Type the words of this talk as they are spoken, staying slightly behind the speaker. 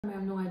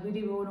Ma'am, nung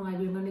video nga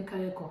ni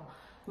kare ko.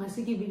 Nga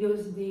sige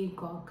videos di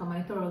ko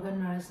kamay to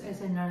nurse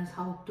as a nurse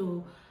how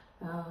to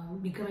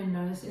become a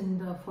nurse in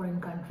the foreign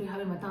country.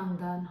 Habi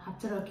matangdan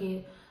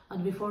hapcharake.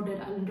 And before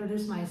that, I'll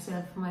introduce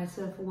myself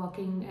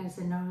working as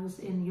a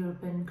nurse in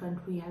European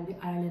country. Habi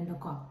Ireland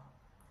ko.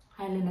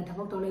 Ireland na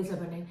tabak tolay sa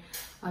bane.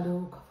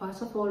 Ado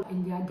first of all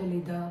India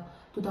Delhi the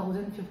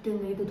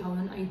 2015 to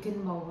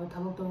 2018 bawa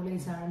tabak tolay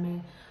sa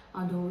rame.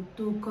 Ado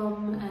to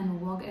come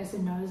and work as a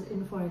nurse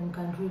in foreign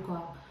country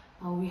ko.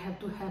 We have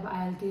to have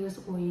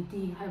IELTS, OET,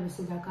 have a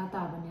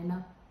Siddharkata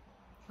banana.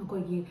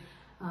 Okay,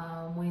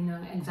 when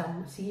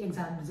exams,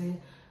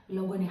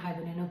 Logani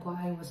Habanana,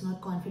 I was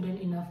not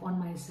confident enough on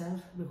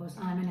myself because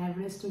I'm an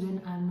average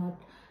student, I'm not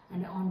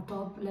an on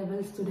top level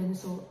student,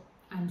 so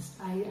I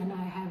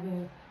have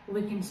a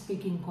weak in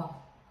speaking.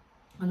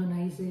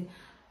 Alona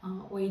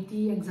OET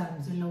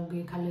exams,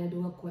 Loge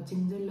Kaledo,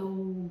 coaching the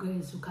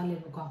Loge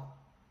Sukalebuka.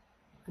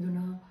 I don't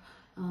know,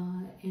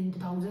 in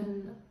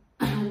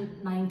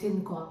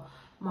 2019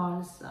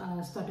 Mars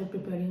started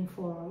preparing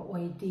for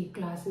OET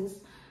classes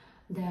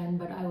then,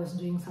 but I was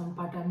doing some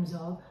part-time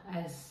job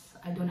as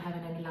I don't have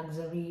any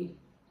luxury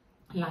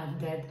like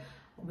that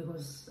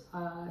because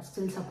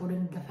still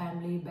supporting the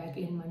family back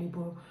in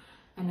Manipur,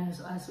 and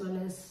as well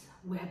as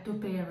we have to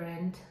pay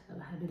rent.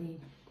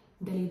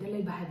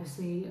 Delhi bahabi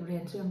say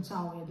rent yung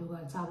chaw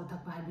eduga chaw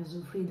tak bahabi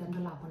zu freedom da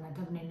lakona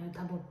tabne na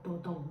thabot to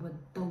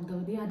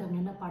the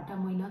adam na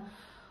part-time moina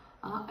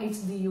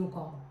HDU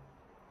ko.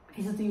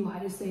 HDU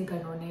hai se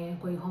kanone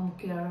koi home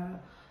care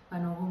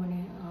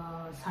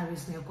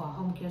service ne ko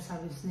home care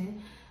service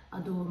ne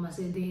ado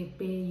mase they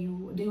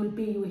will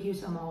pay you a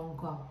huge amount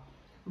ko,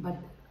 but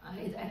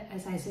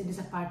as I said, it's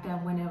a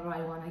part-time. Whenever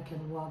I want I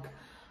can work.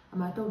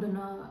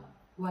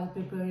 While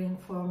preparing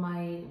for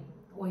my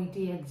OET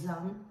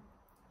exam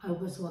I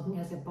was working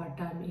as a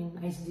part-time in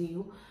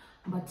HDU,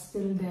 but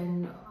still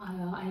then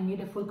I need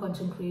a full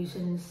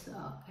concentration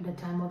at the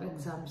time of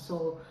exam.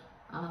 So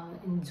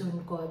in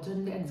June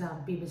the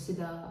exam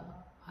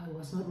I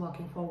was not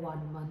working for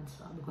 1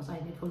 month because I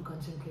need full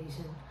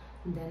concentration.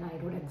 And then I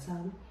wrote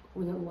exam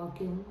without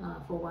working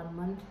for 1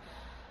 month.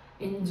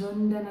 In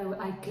June then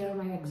I clear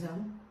my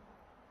exam.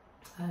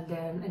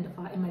 Then in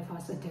my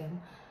first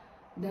attempt.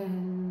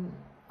 Then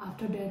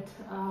after that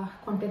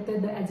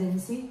contacted the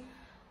agency.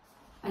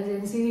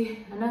 They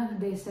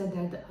said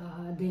that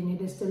they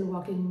needed still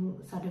working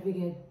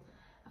certificate,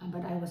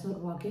 but I was not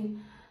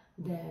working.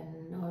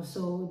 Then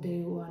also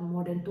they want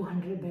more than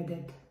 200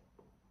 bedded.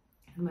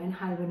 When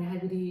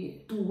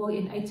to work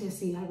in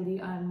HSC,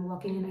 I'm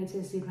working in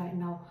HSC right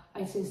now.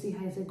 HSC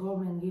has a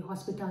government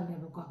hospital.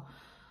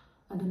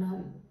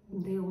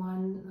 They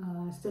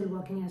want still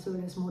working as well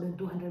as more than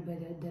 200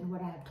 bedded. Then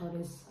what I have thought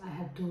is I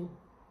have to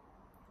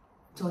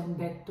join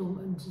back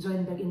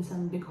in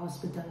some big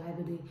hospital.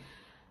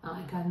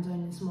 I can't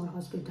join in small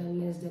hospital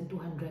less than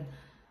 200.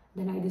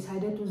 Then I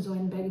decided to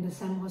join back in the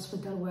same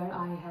hospital where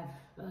I have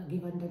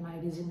given them my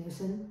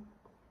resignation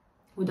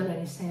without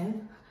any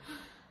stamp.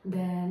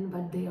 Then,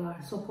 but they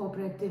are so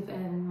cooperative,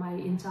 and my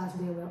in-charge,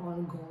 they were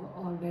all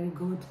very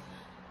good,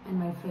 and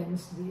my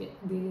friends, they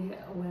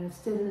were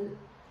still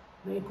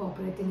very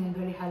cooperating and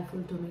very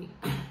helpful to me.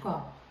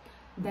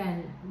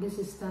 Then this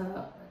is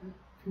the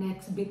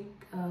next big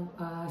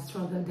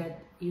struggle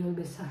that you'll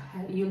be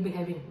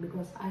having,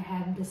 because I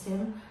have the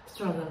same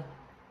struggle.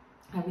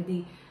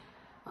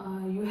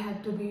 You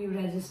have to be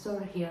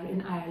registered here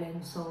in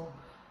Ireland. So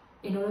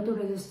in order to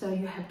register,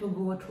 you have to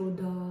go through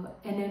the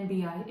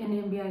NMBI.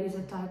 NMBI is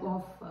a type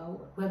of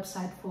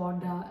website for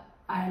the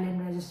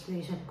Ireland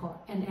registration code.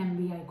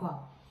 NMBI code.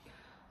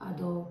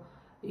 Though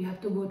you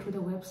have to go through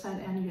the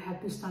website and you have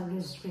to start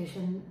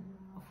registration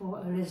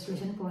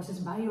process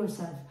by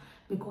yourself,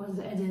 because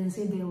the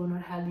agency, they will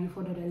not help you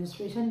for the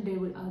registration. They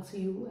will ask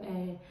you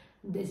a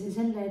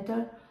decision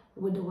letter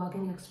with the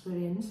working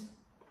experience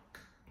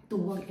to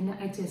work in an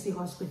HSC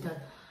hospital.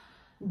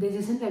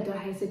 Decision letter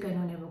has a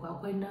kind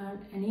of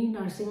any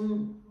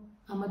nursing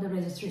the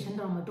registration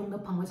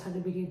the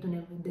certificate to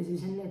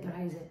decision letter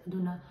has it.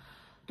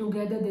 To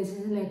get the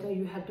decision letter,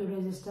 you have to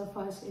register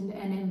first in the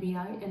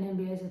NMBI.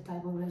 NMBI is a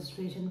type of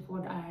registration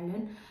for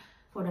Ireland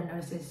for the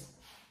nurses.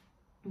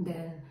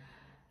 Then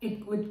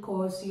it would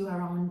cost you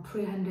around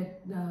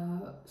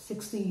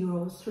 360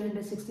 euros.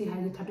 360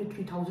 has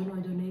 33,000 or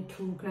donate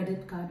through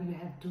credit card. You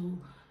have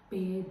to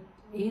pay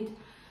it,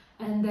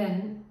 and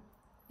then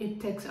it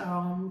takes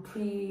around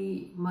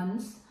 3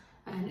 months,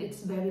 and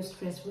it's very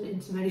stressful.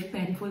 It's very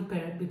painful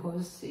period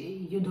because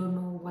you don't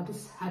know what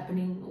is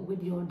happening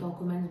with your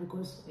documents,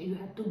 because you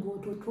have to go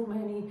through too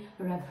many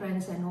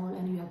reference and all,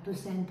 and you have to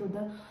send to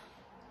the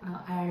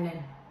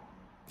Ireland.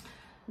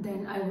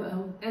 Then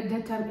at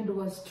that time it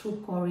was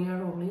through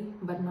courier only,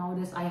 but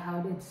nowadays I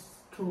heard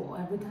it's through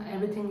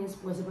everything is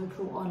possible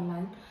through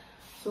online.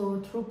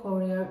 So through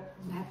courier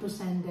I have to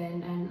send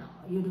them, and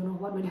you don't know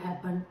what will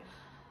happen,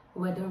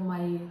 whether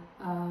my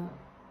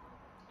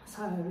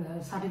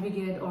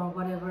certificate or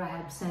whatever I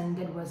have sent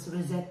that was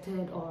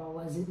rejected or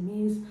was it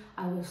missed.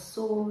 I was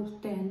so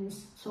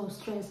tense, so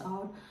stressed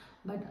out.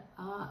 But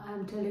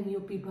I'm telling you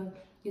people,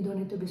 you don't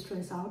need to be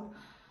stressed out.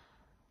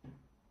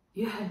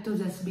 You have to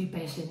just be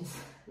patient,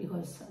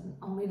 because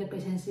only the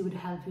patience would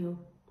help you.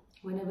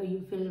 Whenever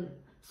you feel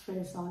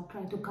stressed out,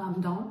 try to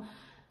calm down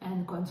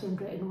and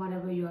concentrate in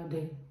whatever you are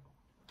doing,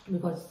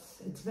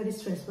 because it's very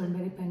stressful and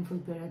very painful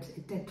periods.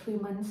 It takes 3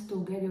 months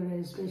to get your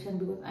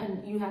registration,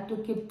 and you have to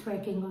keep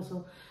tracking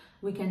also.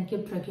 We can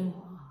keep tracking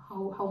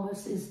how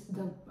much is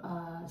the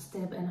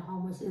step and how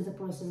much is the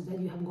process that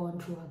you have gone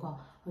through.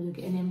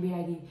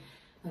 NMBI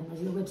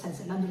website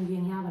sẽ làm được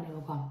nha bạn này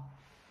có.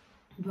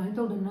 Đối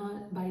tôi đến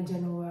by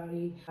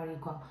January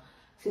có.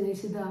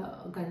 Sida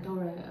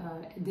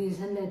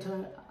decision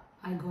letter,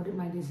 I got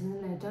my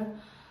decision letter.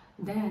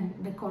 Then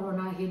the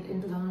corona hit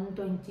in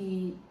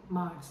 2020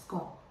 March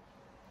có.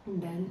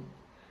 Then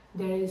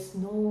there is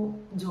no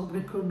job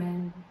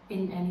recruitment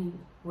in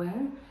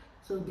anywhere,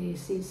 so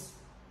this is,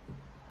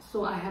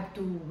 so I have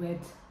to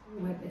wait,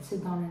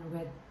 sit down and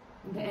wait.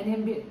 The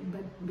NMBI,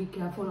 but be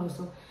careful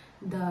also.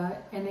 The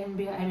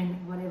NMBI, I mean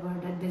whatever,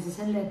 that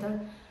decision letter,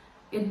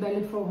 it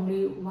valid for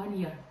only 1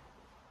 year.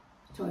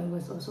 So I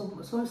was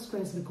also so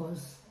stressed,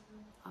 because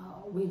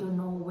we don't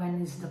know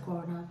when is the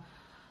corona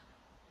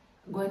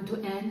going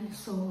to end.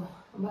 So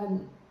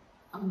when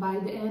by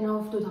the end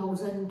of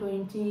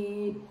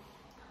 2020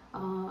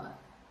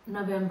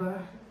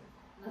 November,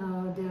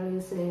 there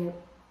is a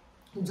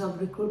job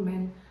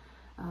recruitment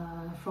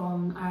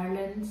from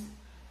Ireland.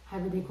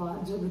 Have the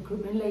job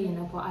recruitment lay in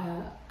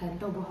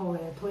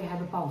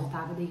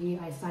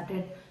I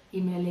started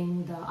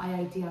emailing the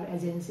IITR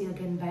agency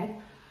again back,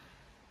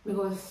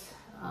 because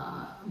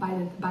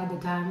by the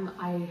time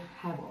I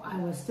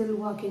was still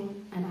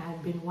working, and I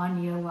had been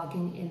 1 year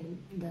working in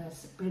the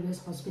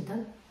previous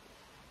hospital.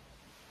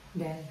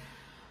 Then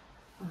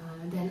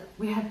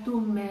we had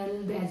to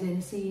mail the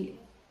agency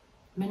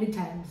many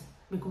times,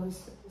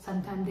 because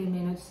sometimes they may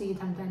not see,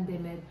 sometimes they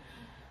may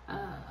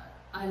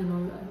I don't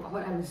know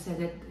what I would say,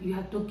 that you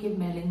have to keep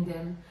mailing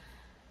them.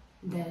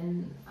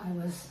 Then I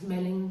was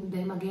mailing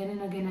them again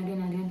and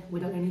again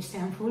without any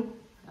sample.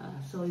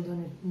 So you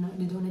don't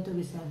need to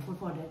be sample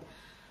for that.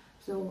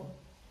 So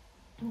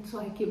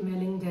I keep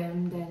mailing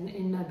them. Then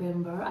in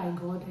November I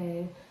got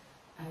a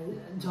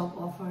job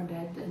offer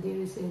that there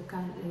is a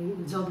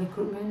job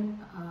recruitment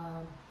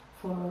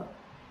for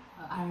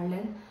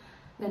Ireland.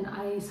 Then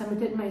I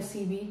submitted my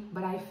CV,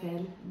 but I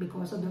failed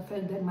because of the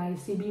fact that my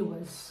CV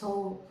was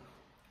so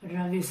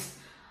rubbish.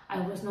 I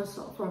was not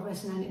so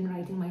professional in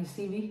writing my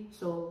CV,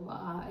 so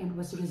it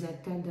was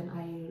rejected. Then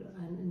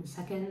in the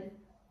second,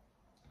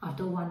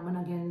 after 1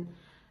 month again,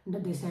 in the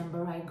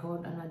December, I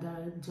got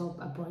another job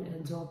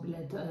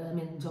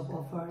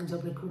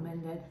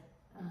recruitment that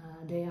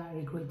they are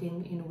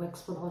recruiting in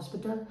Wexford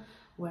Hospital,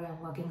 where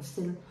I'm working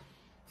still.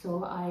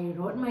 So I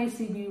wrote my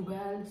CV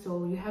well.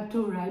 So you have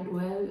to write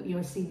well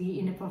your CV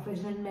in a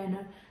professional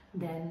manner.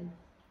 Then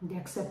they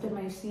accepted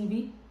my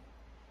CV.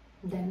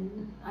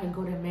 Then I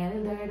got a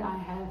mail that I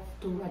have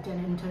to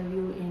attend an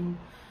interview in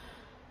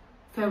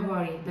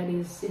February, that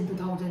is in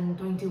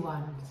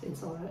 2021.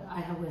 I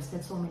have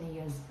wasted so many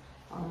years,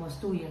 almost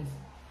 2 years.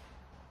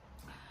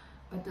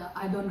 But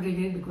I don't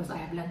regret, because I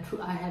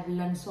have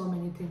learned so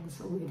many things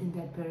within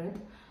that period.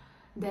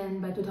 Then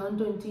by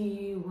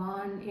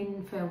 2021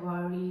 in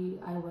February,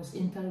 I was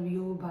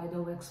interviewed by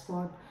the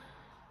Wexford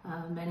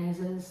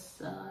managers.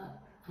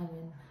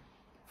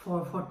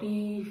 For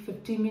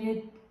 40-50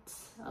 minutes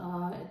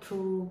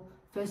through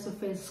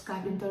face-to-face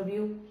Skype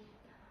interview.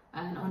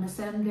 And on the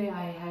same day,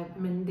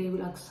 they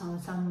will ask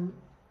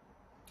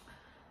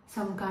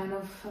some kind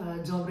of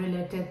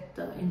job-related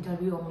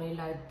interview only,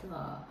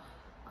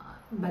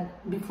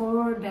 but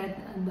before that,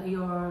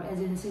 your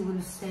agency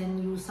will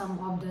send you some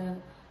of the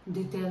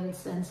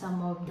details and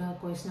some of the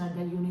questionnaire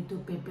that you need to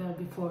prepare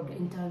before the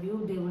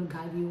interview. They will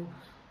guide you.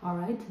 All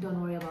right, don't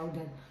worry about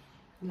that.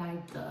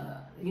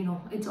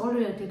 It's all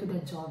related to the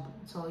job,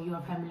 so you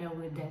are familiar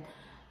with that.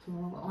 So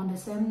on the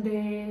same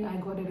day, I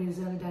got a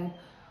result that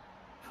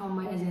from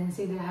my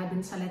agency they had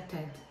been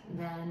selected.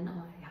 Then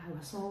I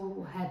was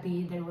so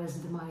happy. That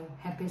was my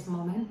happiest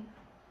moment,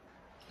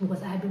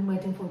 because I had been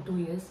waiting for 2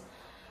 years.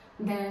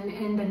 Then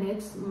on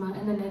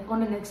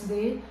the next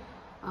day,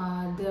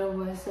 there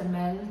was a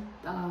mail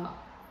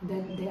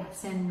that they had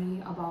sent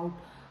me about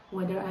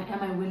whether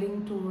am I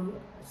willing to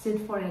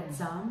sit for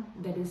exam,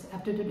 that is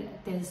aptitude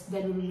test,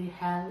 that will be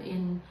held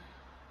in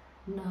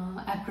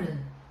April.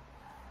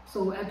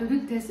 So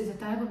aptitude test is a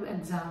type of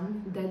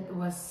exam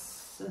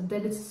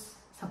that is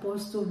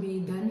supposed to be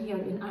done here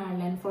in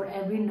Ireland for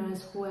every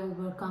nurse who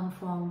ever come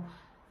from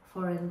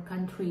foreign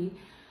country.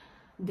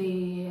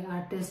 They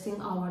are testing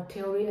our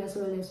theory as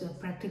well as the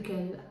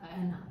practical,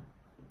 and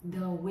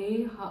the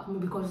way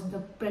because the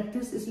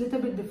practice is a little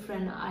bit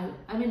different.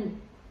 I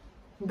mean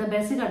the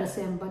basics are the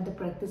same, but the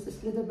practice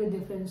is a little bit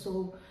different.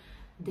 So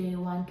they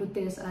want to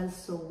test us,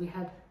 so we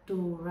have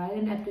to write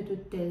an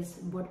aptitude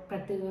test, both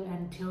practical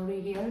and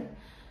theory here.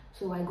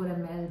 So I got a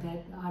mail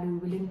that, are you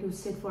willing to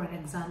sit for an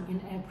exam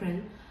in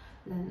April?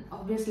 Then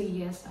obviously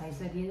yes, I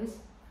said yes.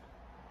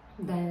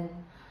 Then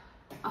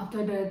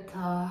after that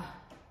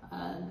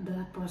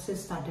the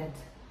process started.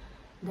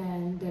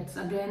 Then that's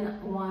again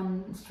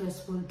one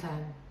stressful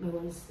time,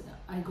 because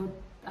I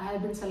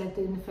have been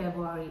selected in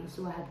February,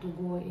 so I have to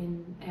go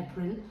in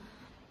April.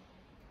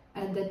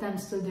 At that time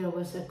still there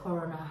was a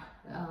corona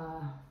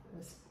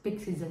peak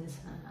seasons,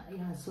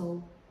 yeah.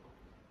 So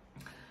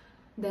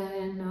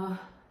then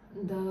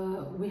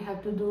we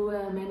have to do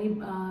many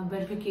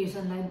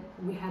verification, like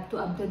we have to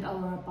update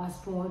our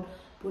passport.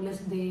 Police,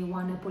 they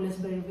want a police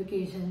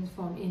verification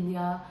from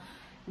India.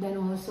 Then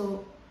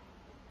also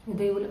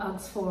they will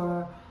ask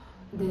for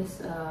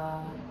this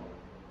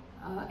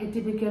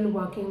atypical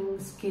working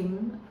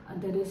scheme.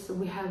 That is,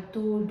 we have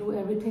to do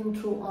everything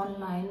through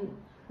online.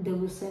 They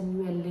will send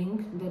you a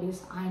link, that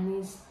is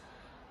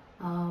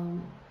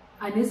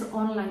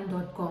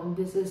INISonline.com.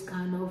 This is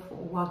kind of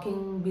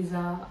working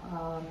visa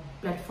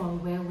platform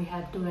where we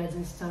have to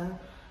register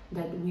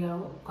that we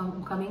are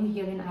coming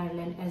here in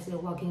Ireland as a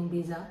working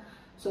visa.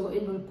 So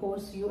it will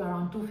cost you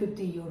around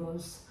 250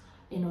 euros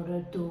in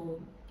order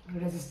to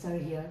register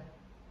here.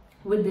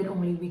 With that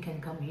only we can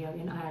come here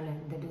in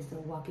Ireland, that is the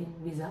working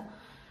visa.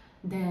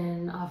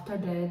 Then after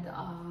that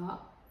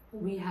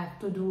we have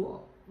to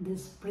do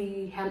this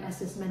pre-health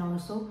assessment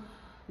also,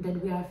 that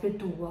we are fit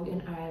to work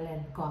in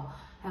Ireland.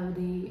 Have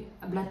the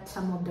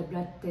some of the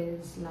blood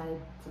tests,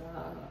 like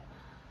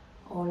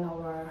all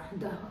our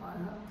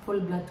full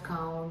blood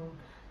count,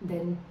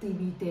 then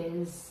TB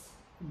tests,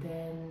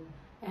 then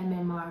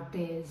MMR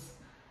tests,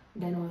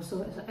 then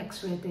also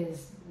X-ray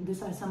tests.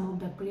 These are some of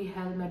the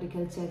pre-health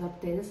medical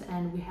checkup tests,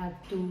 and we have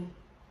to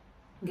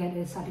get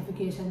a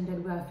certification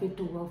that we are fit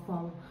to work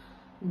from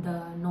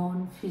the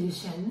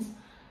non-physicians.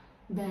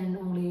 Then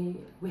only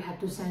we have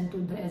to send to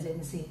the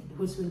agency,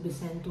 which will be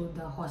sent to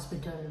the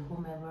hospital,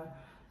 whomever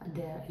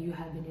there you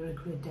have been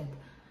recruited.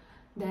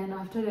 Then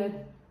after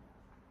that,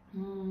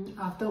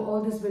 after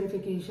all these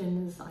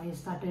verifications, I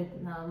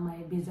started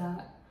my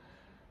visa.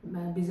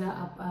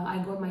 I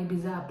got my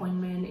visa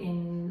appointment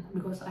in,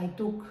 because I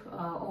took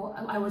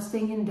I was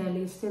staying in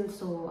Delhi still,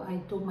 so I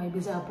took my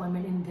visa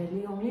appointment in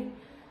Delhi only.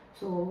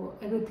 So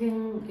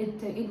everything,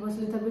 it was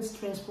a little bit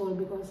stressful,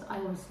 because I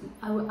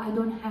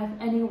don't have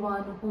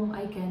anyone whom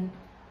I can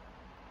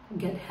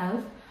get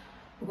help,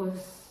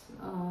 because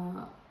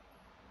I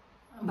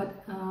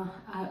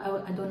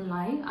don't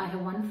lie, I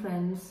have one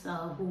friend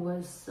who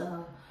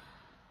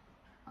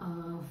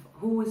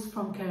is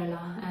from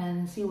Kerala,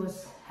 and she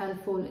was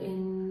helpful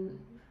in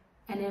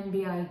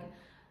NMBI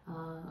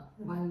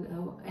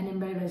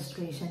NMBI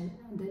registration.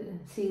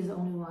 She is the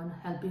only one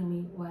helping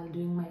me while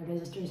doing my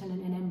registration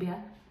in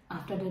NMBI.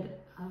 After that,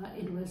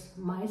 it was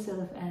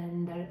myself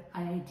and the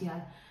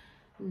IITI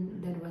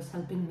that was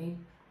helping me.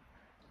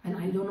 And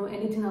I don't know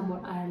anything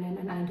about Ireland,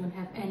 and I don't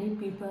have any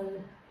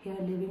people here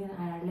living in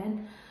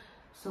Ireland.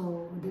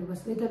 So it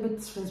was a little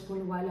bit stressful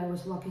while I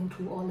was walking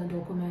through all the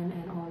documents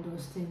and all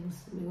those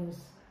things,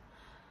 because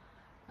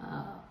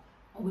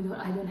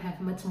I don't have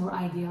much more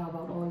idea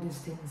about all these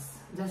things.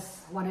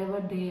 Just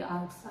whatever they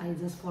ask, I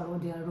just follow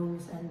their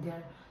rules and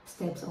their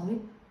steps only.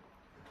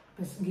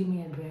 Just give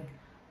me a break.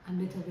 I'm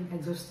a little bit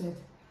exhausted.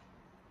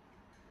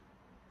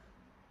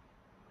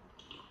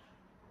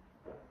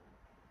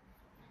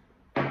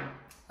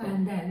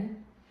 And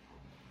then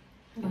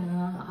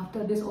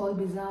after this all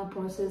visa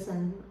process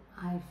and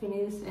I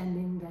finish,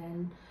 and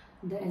then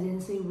the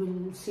agency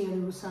will share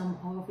you some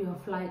of your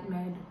flight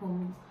mate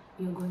whom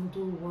you're going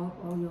to work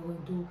or you're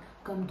going to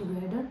come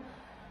together.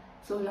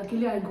 So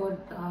luckily I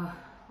got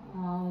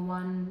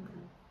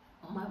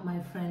my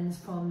friends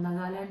from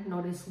Nagaland,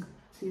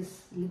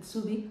 she's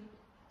Litsubi.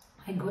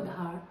 I got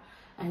her,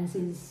 and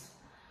she's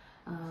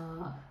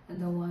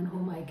the one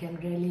whom I can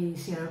really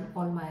share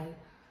all my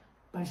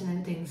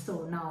personal things.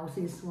 So now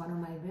she's one of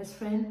my best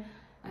friends,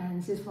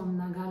 and she's from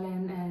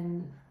Nagaland,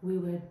 and we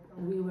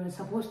were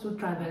supposed to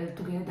travel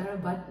together,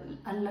 but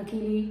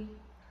unluckily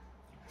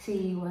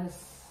she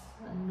was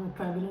not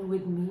traveling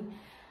with me,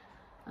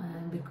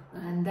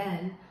 and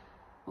then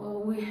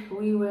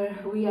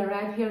we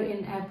arrived here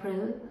in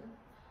April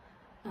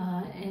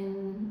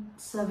in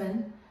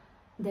 7.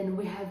 Then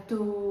we have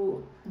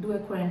to do a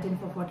quarantine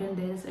for 14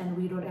 days, and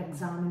we wrote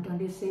exam in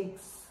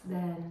 26.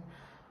 Then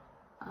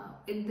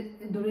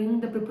during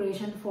the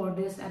preparation for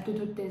this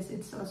aptitude test,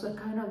 it's also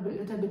kind of a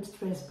little bit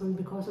stressful,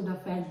 because of the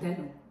fact that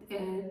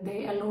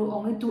they allow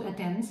only 2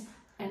 attempts,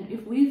 and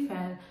if we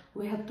fail,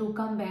 we have to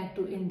come back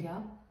to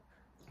India.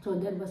 So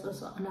that was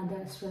also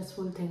another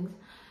stressful thing.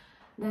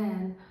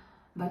 Then,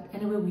 but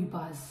anyway, we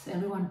pass.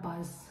 Everyone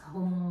passed,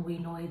 whom we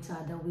know each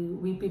other.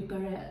 We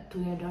prepare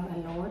together a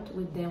lot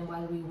with them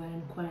while we were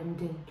in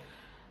quarantine.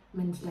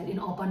 Means like in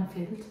open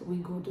field, we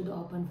go to the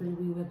open field.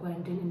 We were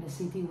quarantined in the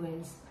city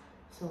ways.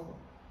 So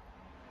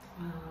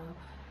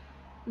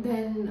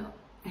then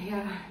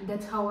here,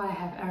 that's how I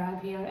have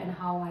arrived here and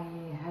how I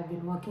have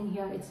been working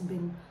here. It's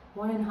been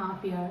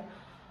 1.5 years,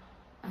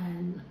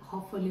 and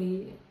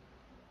hopefully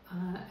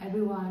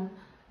everyone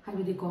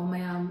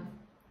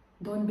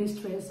don't be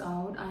stressed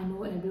out. I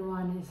know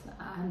everyone is,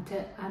 I'm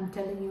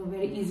telling you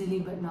very easily,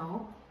 but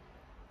now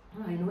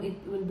I know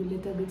it will be a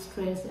little bit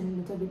stress and a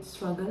little bit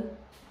struggle,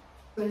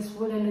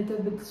 stressful and a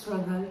little bit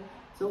struggle.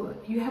 So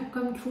you have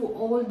come through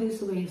all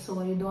this way,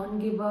 so you don't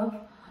give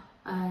up,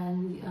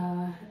 and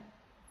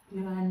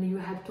you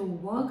have to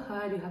work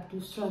hard, you have to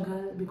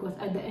struggle, because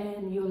at the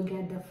end you'll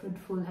get the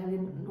fruitful. You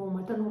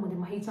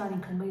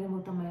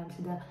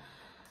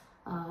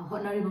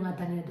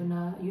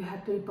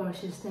have to be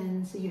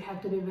persistent, you have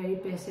to be very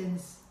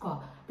patient.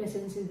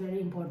 Patience is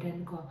very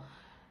important.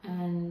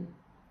 And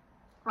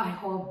I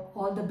hope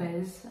all the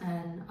best,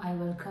 and I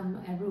welcome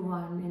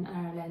everyone in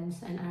Ireland.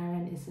 And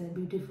Ireland is a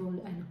beautiful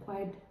and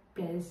quiet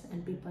place,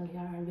 and people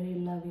here are very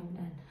loving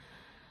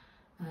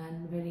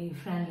and very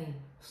friendly.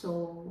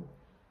 So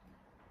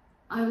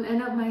I will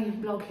end up my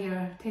blog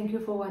here. Thank you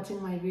for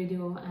watching my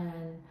video,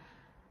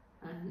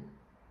 and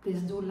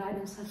please do like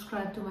and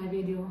subscribe to my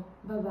video.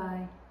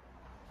 Bye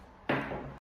bye.